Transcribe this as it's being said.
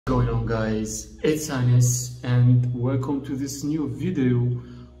Going on, guys, it's Anis and welcome to this new video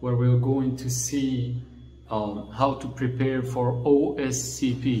where we're going to see how to prepare for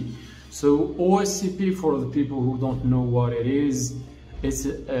OSCP. So OSCP, for the people who don't know what it is, it's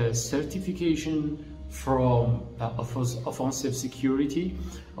a certification from offensive security.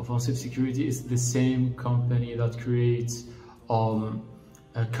 Offensive security is the same company that creates Kali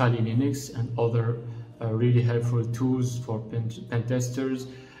Linux and other really helpful tools for pen testers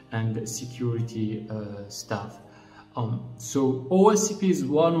and security staff. So OSCP is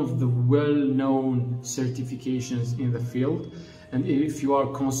one of the well-known certifications in the field, and if you are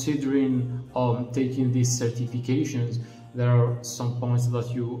considering taking these certifications, there are some points that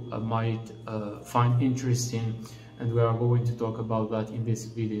you might find interesting, and we are going to talk about that in this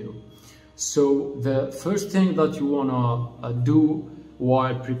video. So the first thing that you want to do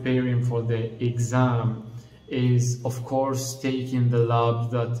while preparing for the exam is, of course, taking the labs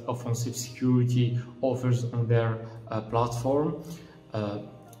that Offensive Security offers on their platform.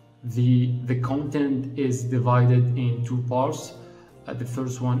 The content is divided in two parts. The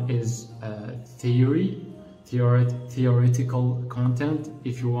first one is theoretical content,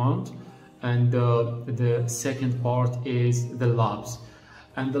 if you want, and the second part is the labs.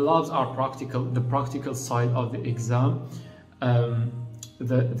 And the labs are practical, the practical side of the exam.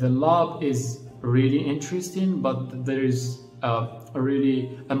 The lab is really interesting, but there is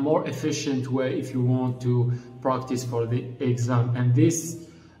a more efficient way if you want to practice for the exam, and this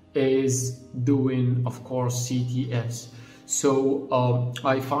is doing, of course, CTFs. So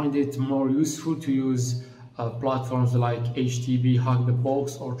I find it more useful to use platforms like HTB, Hack the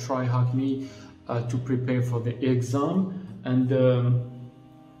Box, or Try Hack Me to prepare for the exam. And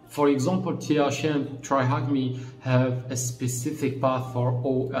for example, THM, Try Hack Me have a specific path for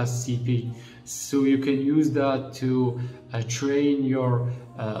OSCP, so you can use that to train your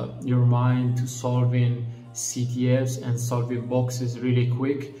mind to solving CTFs and solving boxes really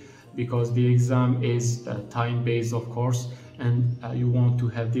quick, because the exam is time-based, of course, and you want to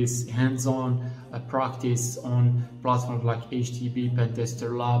have this hands-on practice on platforms like HTB,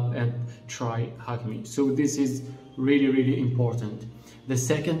 Pentester Lab, and Try Hack Me. So this is really important. The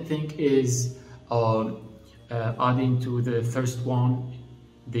second thing is adding to the first one,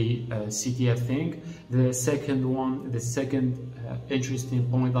 the CTF thing. The second interesting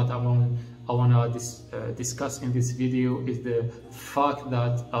point that I want to discuss in this video is the fact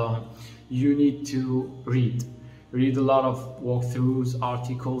that you need to read a lot of walkthroughs,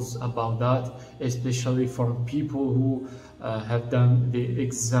 articles about that, especially from people who have done the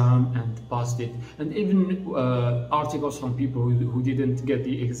exam and passed it, and even articles from people who didn't get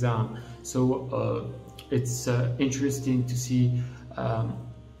the exam. So it's interesting to see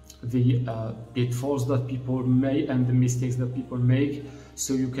the pitfalls that people make and the mistakes that people make,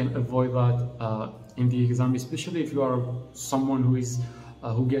 so you can avoid that in the exam, especially if you are someone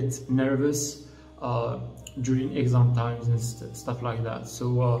who gets nervous during exam times and stuff like that.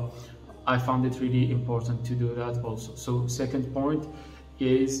 So I found it really important to do that also. So second point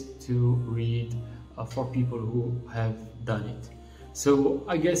is to read for people who have done it. So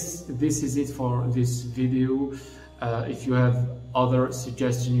I guess this is it for this video. If you have other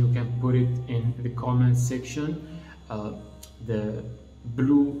suggestions, you can put it in the comment section. The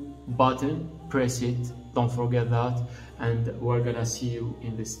blue button, press it, don't forget that, and we're gonna see you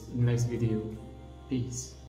in this next video. Peace.